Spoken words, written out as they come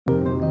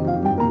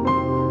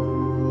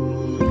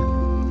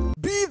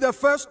the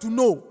first to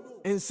know.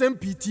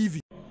 Nsem-Pii TV.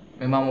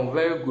 Mama,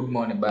 very good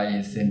morning by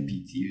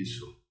Nsem-Pii TV.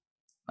 So,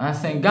 I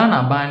say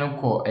Ghana by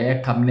call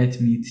a cabinet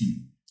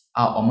meeting.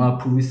 Our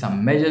approve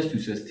some measures to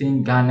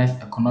sustain Ghana's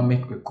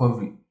economic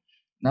recovery.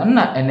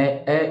 Nana and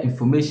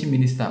Information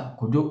Minister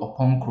Kojo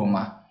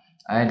Nkrumah,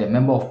 the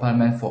Member of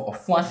Parliament for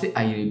Ofuansi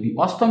Ayerebi,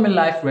 was storming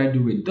life ready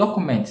with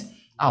documents.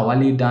 I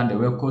lay down the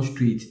record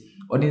straight.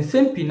 Or the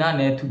Nsem-Pii na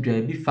to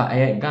drive before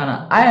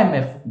Ghana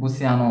IMF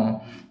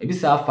Busiano,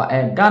 Ebisa for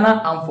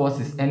Ghana Armed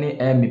Forces any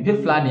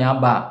Mepe flag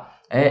aba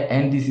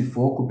NDC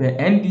for Okupe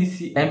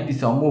NDC MP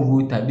sa move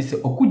vote Bisa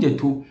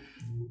Okudzeto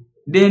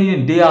day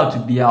in day out to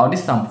be out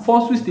this some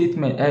forceful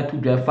statement to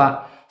drive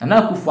for and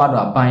I could father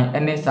aban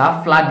and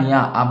sa flag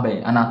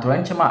abe and a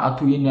torrential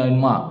atu union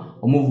ma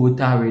or move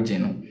voter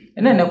region.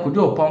 And then I could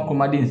do upon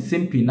commanding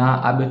Nsem-Pii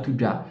na abe to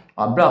drive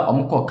or bra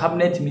omko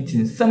cabinet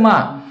meeting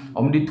sema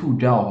the two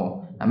draw.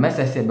 A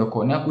message said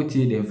because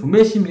the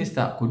Information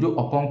Minister Kojo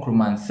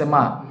Nkrumah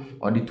Sema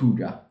or the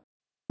Tudra.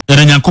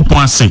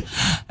 Nyankopon ase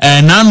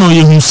na no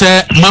yehu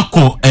se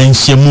mako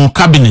enhyemu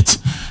cabinet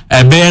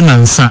be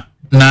nansa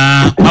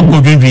na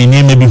mako dwedwe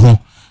ne mebi ho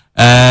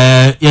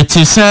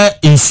yete se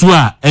insu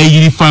a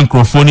yiri fan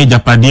crofone ne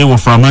japade wo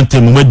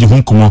framante mu madi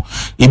hu komo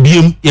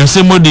ebiem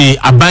yese mode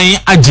aban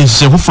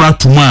agyenhye hofra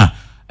tuma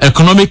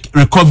economic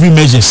recovery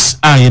measures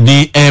a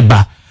yede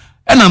eba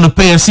ena no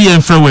pay si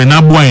yenfre we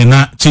na boy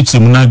na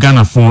chichim na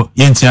Ghana for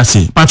yenti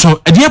ase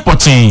patro e dey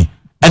potin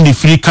and the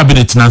free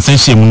cabinet na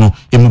senhyem no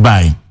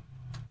emubai.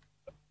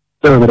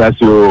 So that's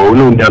your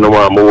no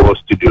mo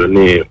studio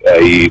ne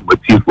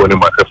motif one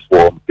matter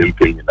for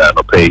campaign na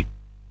no pay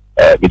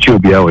bichu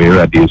bia we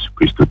radio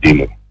Christo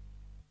demo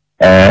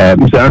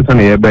Mr.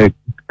 Anthony ebe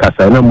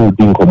kasa na mo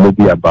din ko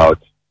bi about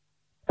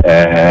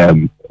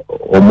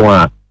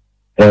omo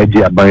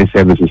a buying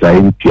services are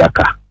in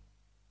Piaka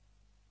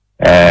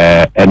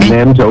and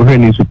then so we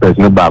need to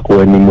person back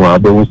when anymore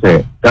but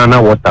say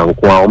Ghana water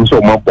nko so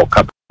mo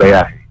boka be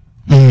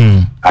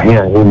I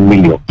hear 1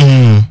 million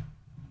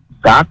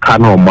ka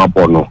kana ma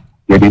bono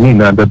ye de ni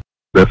na the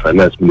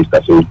finance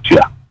minister so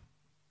tia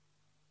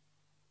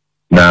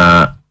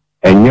na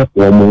enye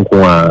wo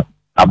nko a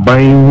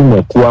aban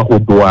na ku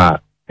ahodo a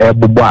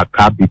ebubo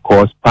aka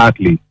because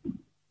partly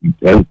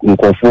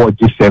nko for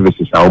G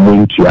services a mo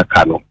ntia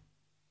ka no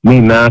ni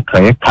na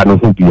kan ye ka no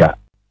ho bia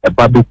e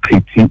ba be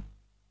kriti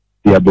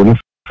the aboni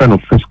friend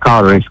of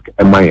fiscal risk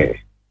MIA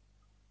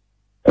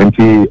and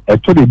the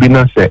told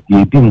bina say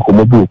he didn't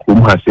come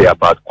Nkrumah say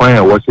about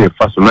kwanya was a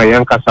fast na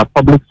yankasa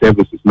public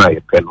services na ye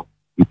peno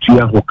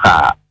itua ho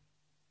ka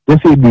they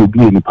say be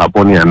in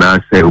paboni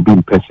and say obi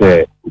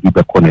mpese obi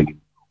be konani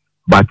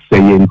but say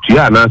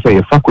yentua na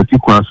say faculty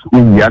kwan so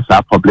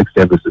yasa public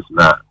services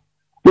na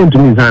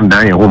yentumi zan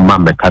dan ye ho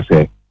mambe ka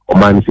say o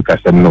man sika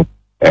sem no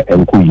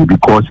enkuyi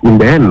because in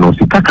the end no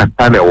sika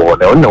kata na wo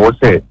na wo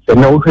say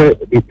na wo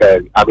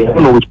I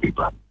don't know which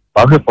people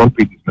but the front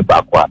page is the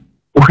backward.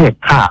 Okay,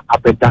 car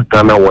better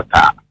Ghana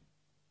water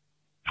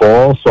for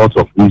all sorts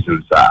of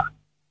reasons.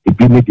 It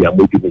be maybe a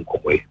motive in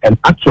Nkrumah, and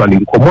actually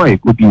in Nkrumah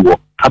it could be what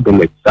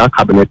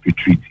cabinet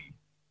retreat.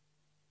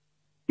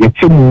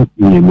 Yetimu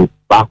ni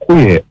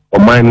bakoye o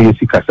mine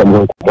yesi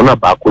kasemo Nkrumah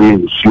bakoye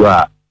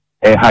nsua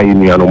high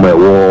in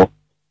war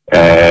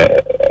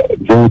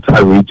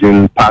Volta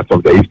region, part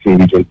of the Eastern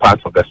region,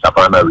 part of the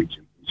Savannah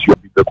region. Nsua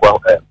bi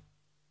bekwa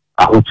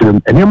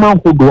ahotirem enema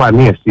ho do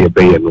ani ese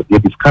ebeye no ye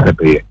discard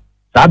ebeye.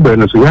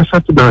 Sabe so ya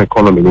shut down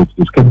economy in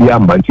this can be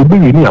ambanti be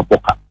ni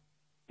aboka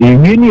e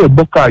ni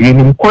aboka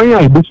yini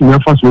kwanya ibutu ya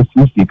faso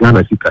sisi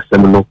Ghana sika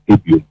semino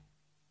ebio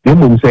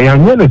demo say ya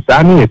nyele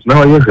sa ni et na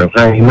wa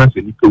yehwan na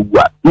se ni pewu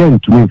a ye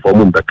ntumi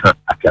inform mbeka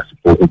akiase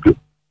for ebio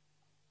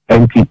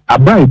enti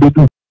abai be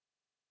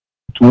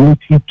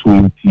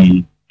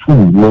 2022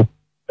 no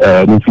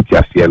ni fiti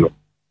ase no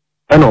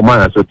ena o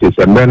man so te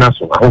se mena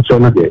so ahotso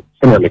no de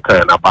se na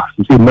mekan na ba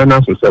se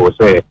mena so se we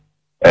say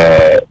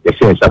the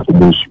shares are to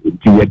move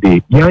to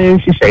the young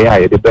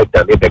CCI, the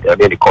better the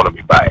Ghanaian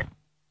economy by.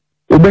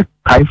 Over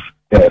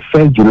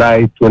 1st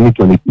July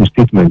 2022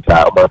 statement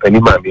about any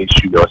man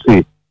issue, or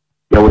say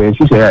there were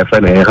CCI for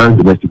an enhanced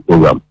domestic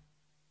program.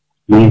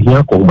 We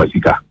hear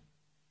Kohumasika.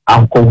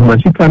 Our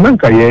Kohumasika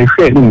Nanka, ye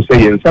share him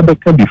saying,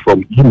 Sabaka be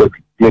from the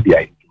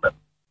idea.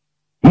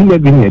 He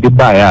living at the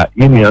buyer,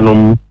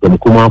 Yemianum, from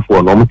Kuma for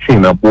an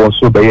train aboard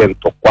so they and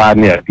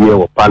Tokwane idea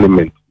of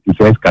parliament,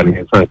 defense can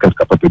and some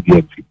capacity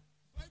DMC.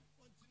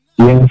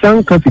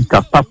 Yensanka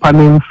fika papa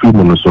ne free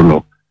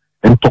monosono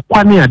and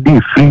tokwane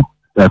ade free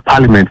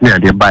parliament ne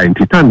ade ba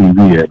entitan ni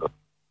wi no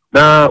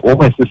na o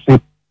ma sese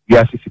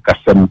ya sisi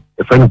kasem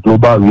the friend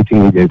global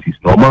rating agencies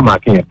no ma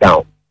marking it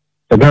down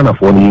the Ghana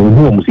for ni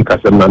hu mu sika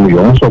kasem na no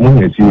yo so mu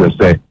nya serious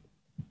say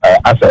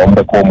as a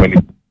ombe ko mani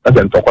as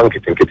en tokwan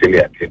kitenkete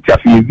le ati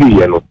afi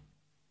wi no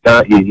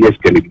na yes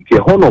kele ti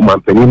ho no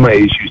man pani ma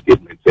issue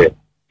statement say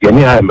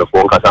yeni ha me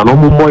for kasa no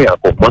mu moya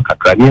ko ma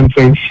kakra ni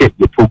mfen shape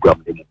the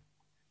program ni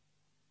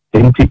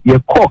ye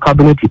call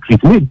cabinet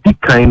retreat me big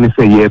kind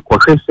say ye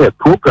say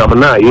program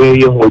na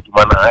ye ho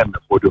djuma na am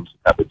for them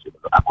cabinet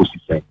akosi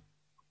say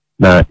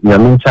na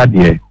nyamincha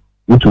de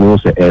which we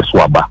say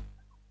swaba.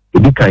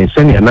 It can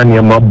send an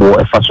annual bo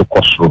a fast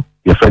cost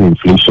your friend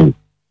inflation.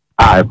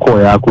 I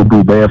could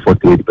do better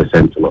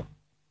 48%.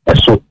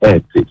 So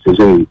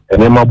it's a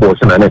number boss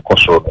and a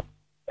cost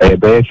a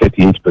bear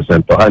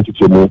 38% or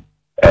anti-tumo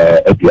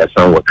at the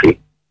sound work.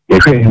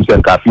 If you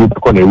himself a few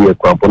economy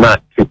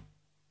component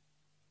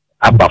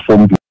above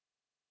from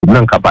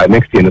Nanka by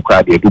next year in the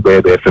crowd, you do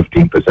bear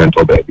 15%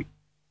 or baby.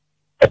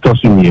 A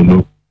tossing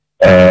you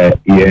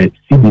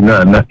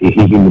Sidina, a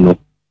him,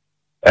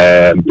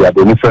 they are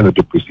the different of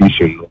the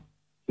precision.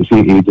 You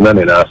see, it's none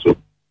and also.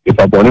 If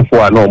a bonnet for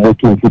a normal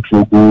to put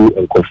through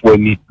and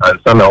Kofoni and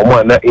some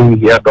of in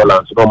here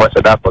dollars, so much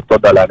of that for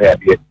 $1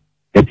 there.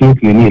 I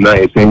think you need now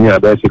is saying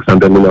about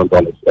 $600 million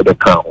at the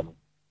count.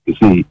 You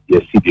see,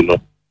 yes, Sidino,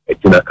 a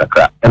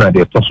Tinakaka, and I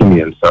did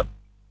Tosumi and son.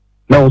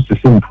 Now, it's the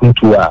same point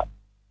to our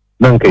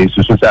Nanka is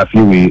to say a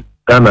few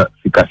Ghana,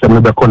 because I'm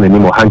never calling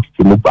anymore, handy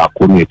to move back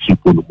only a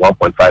cheap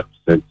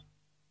 1.5%.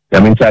 I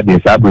mean,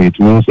 the average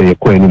means a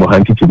coin more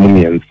handy to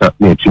me and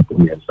near cheap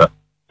and son.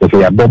 So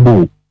they are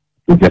double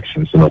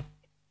projections, you know.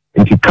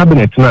 And the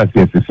cabinet now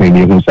says the same,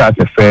 you start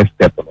the first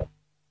step.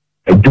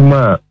 A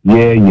Duma,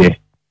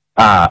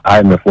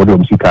 I'm a photo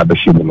of Sika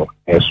Bashimo,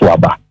 a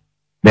swaba.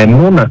 Then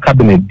no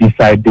cabinet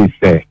decide this,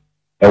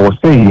 I was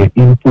saying,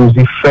 impose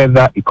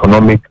further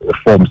economic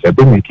reforms, I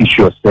don't make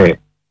sure, say,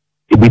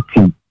 a bit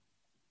in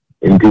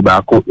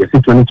Tibacco, you see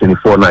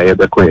 2024 now, you're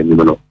the coin, you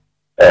know.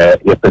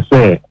 You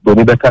say,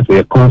 Bonibaka say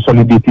a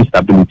consolidated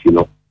stability, you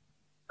know.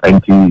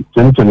 And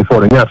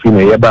 2024, and you have been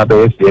a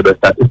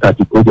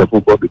started project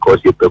because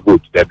you're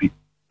good.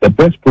 The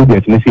best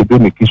project, let's say,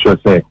 don't make sure,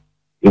 say,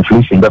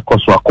 inflation, that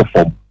costs a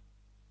form.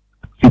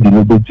 See the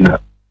new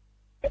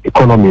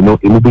economy, no,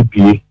 it will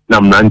be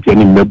Nam Nanti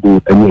and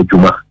Mebu and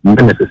Yajuma,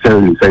 not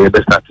necessarily say, you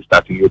best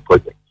start a new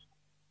project.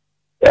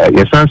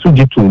 Yes, answer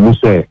to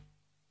say,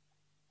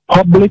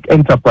 public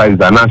enterprise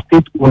and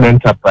state-owned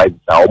enterprises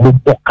are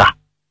almost boka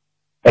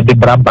at the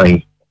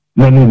Brabine.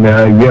 Many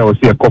we will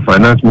see a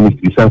co-finance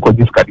ministry, Sanko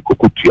Discadi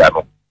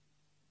Cocutriano.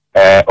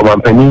 I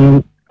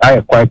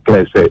are quite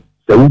clear, say,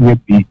 we may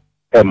be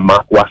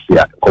Emma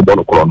Wasia,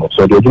 Kobono Chrono.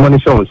 So the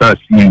humanitarian was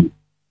CEO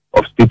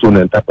of state-owned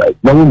enterprise.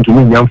 Now, we to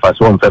me, young fast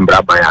one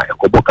Fembra by a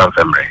Kobokan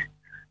Femre.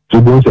 So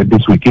those at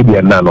this week, be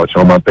a nano,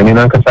 Choma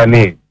Penina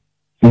Casane,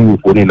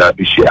 CEO for in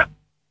Abishia.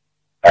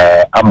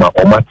 I'm a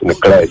Martin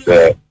Clay,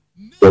 say,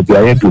 so the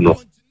I do know.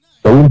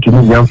 So we to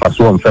me, young fast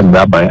one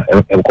Fembra by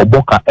and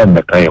Koboka and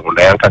the Kayan,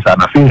 the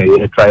Yankasana, I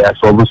think a try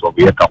service of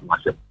the account.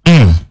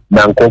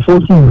 Now,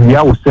 Kofosu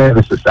real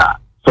services are.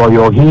 So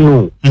your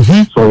hero,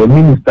 so your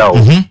minister,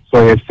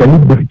 so your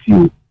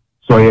celebrity,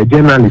 so your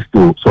journalist,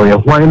 so your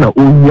wine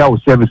or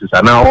services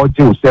are now all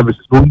jail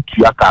services going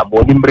to Yaka,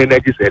 morning brain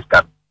edges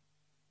escan.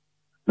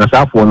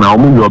 Now, for now,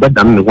 you're better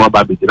than the one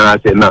baby general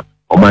say now,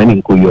 or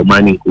mining, your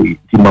mining,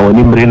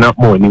 Timawani brain up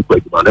more in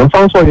Quakiman, and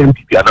found so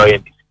MPP are now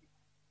NDC.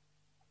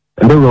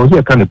 And then we also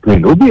a kind of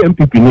plane. Will be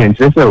MPP and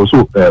say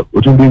also,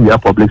 which will be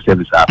public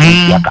service.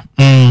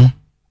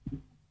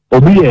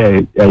 Obi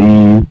a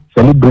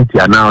celebrity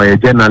and now a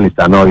journalist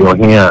and now you're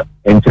here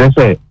and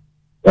say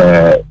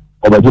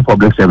over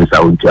public service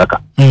I will check.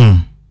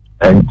 And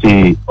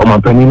the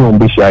Omapenino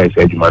Bishia is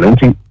edgeman.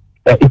 And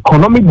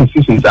economic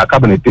decisions are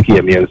cabinet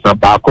taking me and some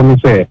back on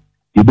say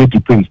debate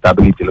between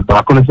stability. The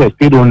back on say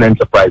state-owned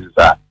enterprises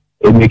are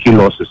making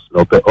losses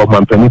or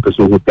Omapenino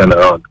person who turn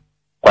around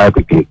quite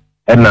quickly.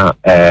 And now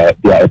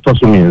they are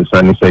tossing me and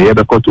say yeah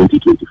because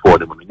 2024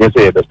 the money. They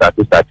say they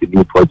start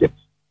new projects.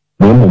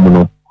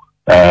 No.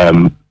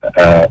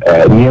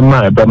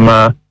 Niema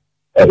Bama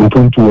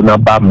into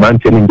Naba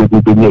maintaining the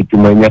good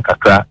Jumania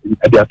Kakra,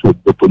 Adiato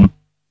Bottom,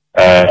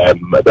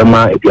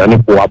 Bama,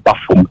 Epiani Boa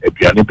Bafum,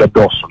 Epiani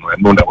Bedorson,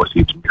 and no that was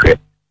it to be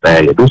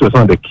fair. Those are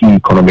some of the key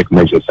economic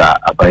measures are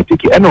about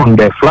taking. And on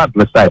the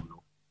flatness side,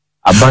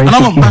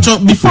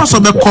 before so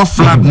the core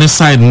flatness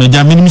side,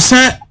 I mean,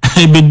 say,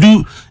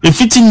 do a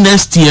fitting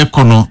next year,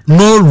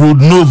 no road,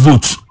 no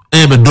vote,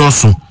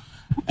 Bedorson.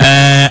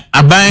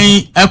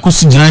 Abai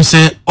Ekosijina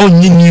say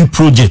only new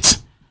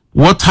projects.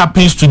 What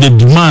happens to the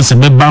demands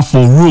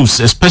for rules,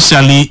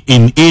 especially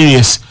in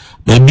areas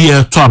maybe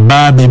a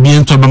Toaba, maybe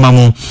in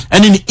Tobamamo,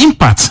 and any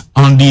impact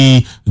on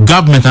the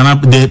government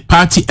and the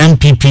party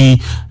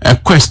MPP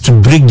quest to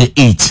break the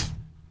 8.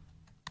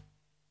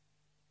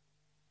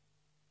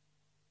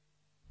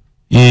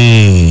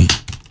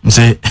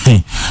 Say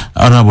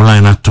honorable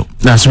line ato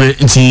that's where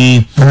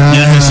nti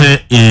say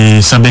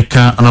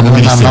Sabeka honorable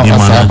minister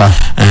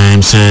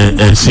Dimana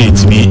say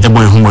it me e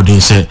boy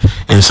humodin say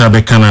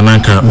Sabeka na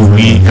nanka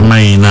owi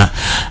emai na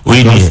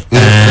we dey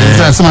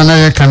some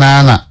na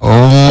kanana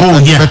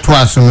beto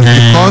aso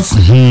because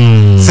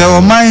say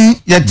o man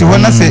yet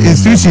wanna say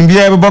institution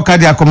bia e boka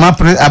dia koma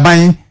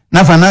aban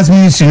na finance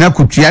ministry na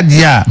kutua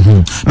dia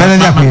na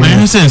dia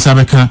ko say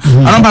Sabeka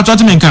honorable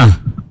to me kan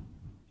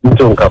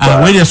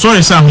when you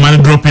sorry sir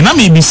man dropping na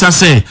me bisa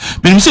say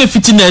me say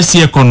fitness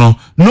here kono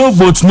no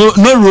vote no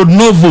road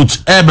no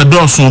vote e be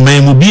do so me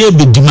mu be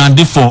demand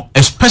for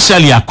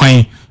especially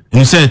akwan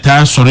You said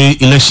sorry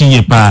election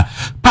year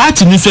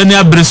party ni so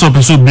na abrese up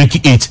so break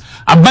it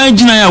aban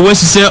gina ya we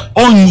say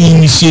on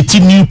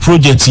initiate new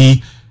project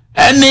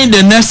any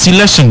the next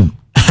election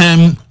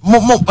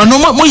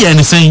mo ye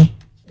ni saying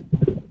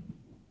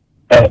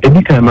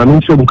every time I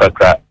mention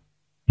kakra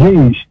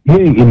ye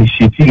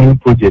initiate new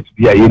project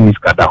via ye ni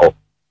skada ho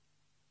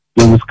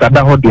you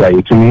skada ho dia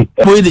ye to me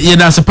ye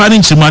da se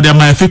panin chima dey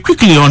my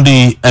quickly on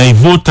the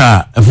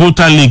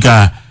voter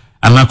league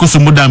and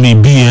akosumoda me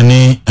bi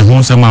ene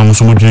ehun se ma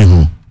musumodwe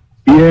hu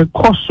ye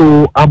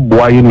koso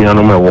aboa ye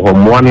nuanom e wo ho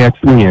moa na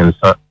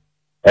atimiensa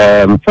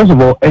first of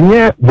all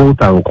enye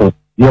voter nko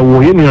ye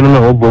wo ye nuanom e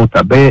wo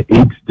voter be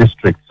 8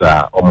 districts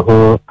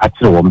ho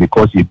atire wo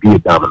because ye bi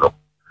dam no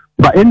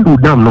but endu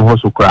dam no ho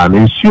so kra na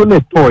nsuo na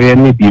to ye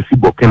ne bi fi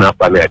bokena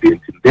ba na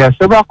identity there are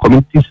several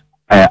communities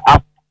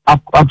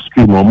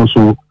upstream almost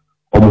ho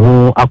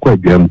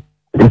akwadwam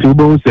nti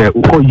bo say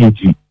uko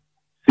yiji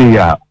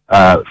say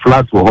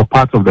floods were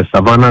part of the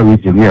Savannah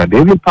region here. They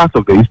even part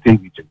of the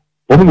Eastern region.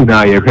 Only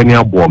now you're running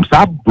a bomb.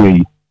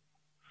 Subway,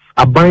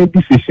 a buying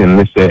decision,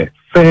 let's say,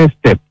 first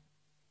step.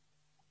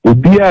 Would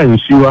be a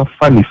ensure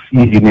funny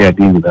fee in your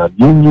dinner.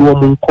 You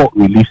woman call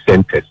relief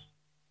centers.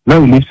 Now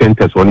relief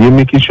centers when you're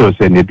making sure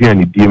say they be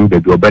any dim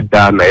that you're better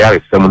than I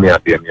are ceremony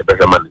at the end of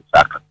the man in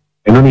Saka.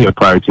 And only your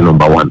priority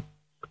number one.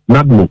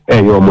 Not no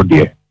air your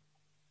model.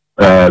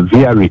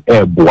 Very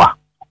air bois.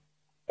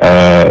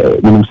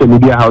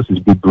 Media houses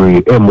be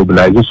great,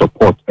 mobilizing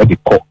support at the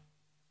core.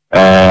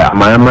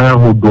 My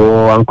who do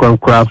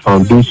Nkrumah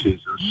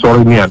foundations,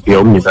 sorry me at the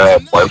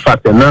in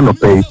fact, none of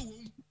the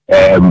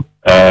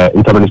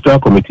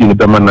interministerial committee in the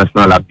Burma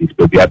National Updates,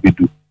 baby, I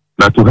do.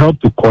 Now to help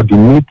to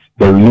coordinate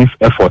the relief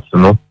efforts,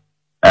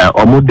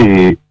 almost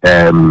the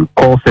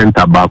call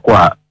center back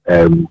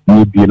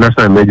the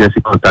National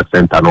Emergency Contact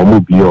Center, no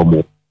more be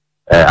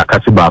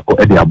Akasi Bako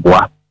at the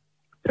Abua.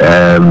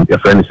 Your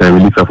friends and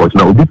relief efforts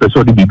now be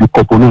persuaded to be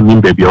couple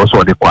no baby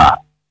also the qua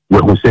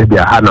we say be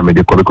a hana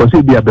medical because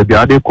it be a baby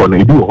are they corner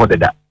you do order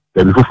that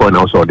the before now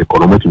also the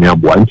economy to me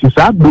abua and it's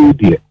a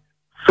baby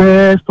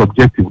first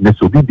objective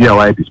next will be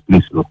why this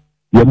place no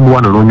you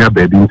one on your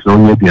baby it's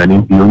only be an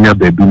in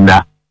baby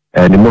na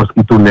the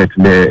mosquito net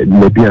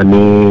maybe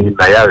an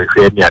na ya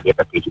refer me at the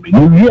package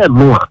you hear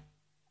more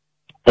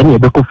any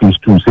other fees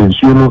too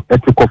since you know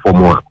ethical for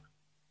more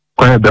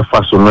kwa be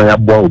faso no ya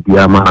bo obi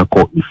ama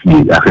akọ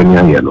ifie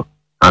ahwenya ye no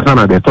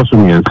asana de to so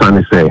nyensa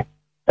ne say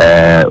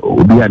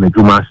obi an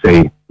adwuma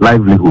say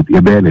livelihood e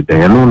be ne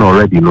den no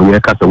already no ye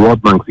ka say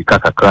World Bank sika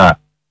kakra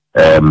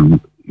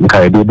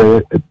nka de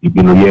be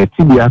bi no ye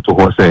ti bia to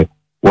ho say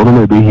wono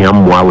no be hia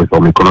mmoa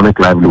with economic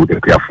livelihood e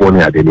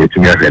California de ne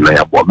tumi ahwe na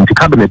ya bo nti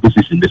cabinet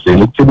decision de say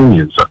lecture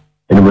nyensa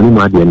and money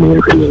ma de ne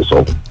ahwe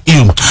so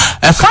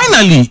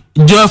finally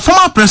the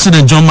former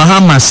president John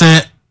Mahama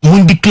say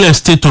mun declare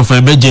state of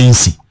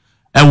emergency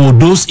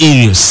those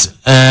areas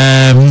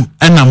and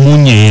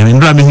amunye and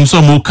rabbit who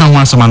saw more can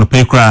once a man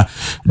pay cry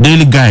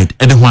daily guide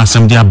and one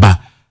some dear ba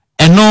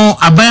and no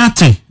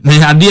abayate the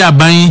idea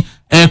buying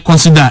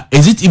consider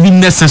is it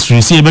even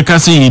necessary see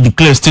because you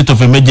declare state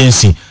of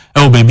emergency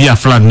baby a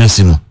flood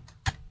nesino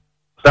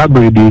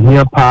sabri the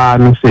here pa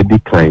no say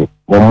decline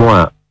one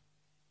more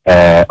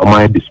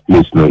my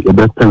displaced no you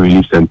better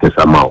relief centers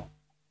amount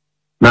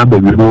now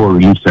baby more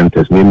relief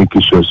centers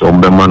making sure some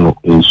no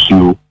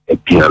ensure a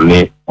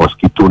piano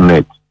mosquito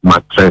net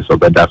mattress or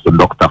better so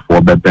doctor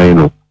for better you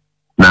know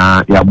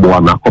na ya bo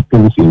na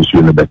coping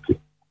ensure no better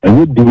and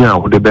you dinya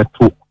wo de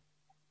beto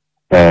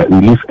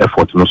relief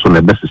effort no so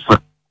na best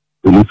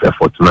relief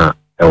effort na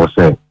e wo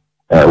say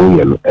we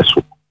yellow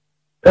eso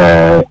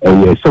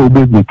so we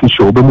be making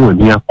sure we mo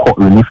ni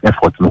relief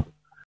effort no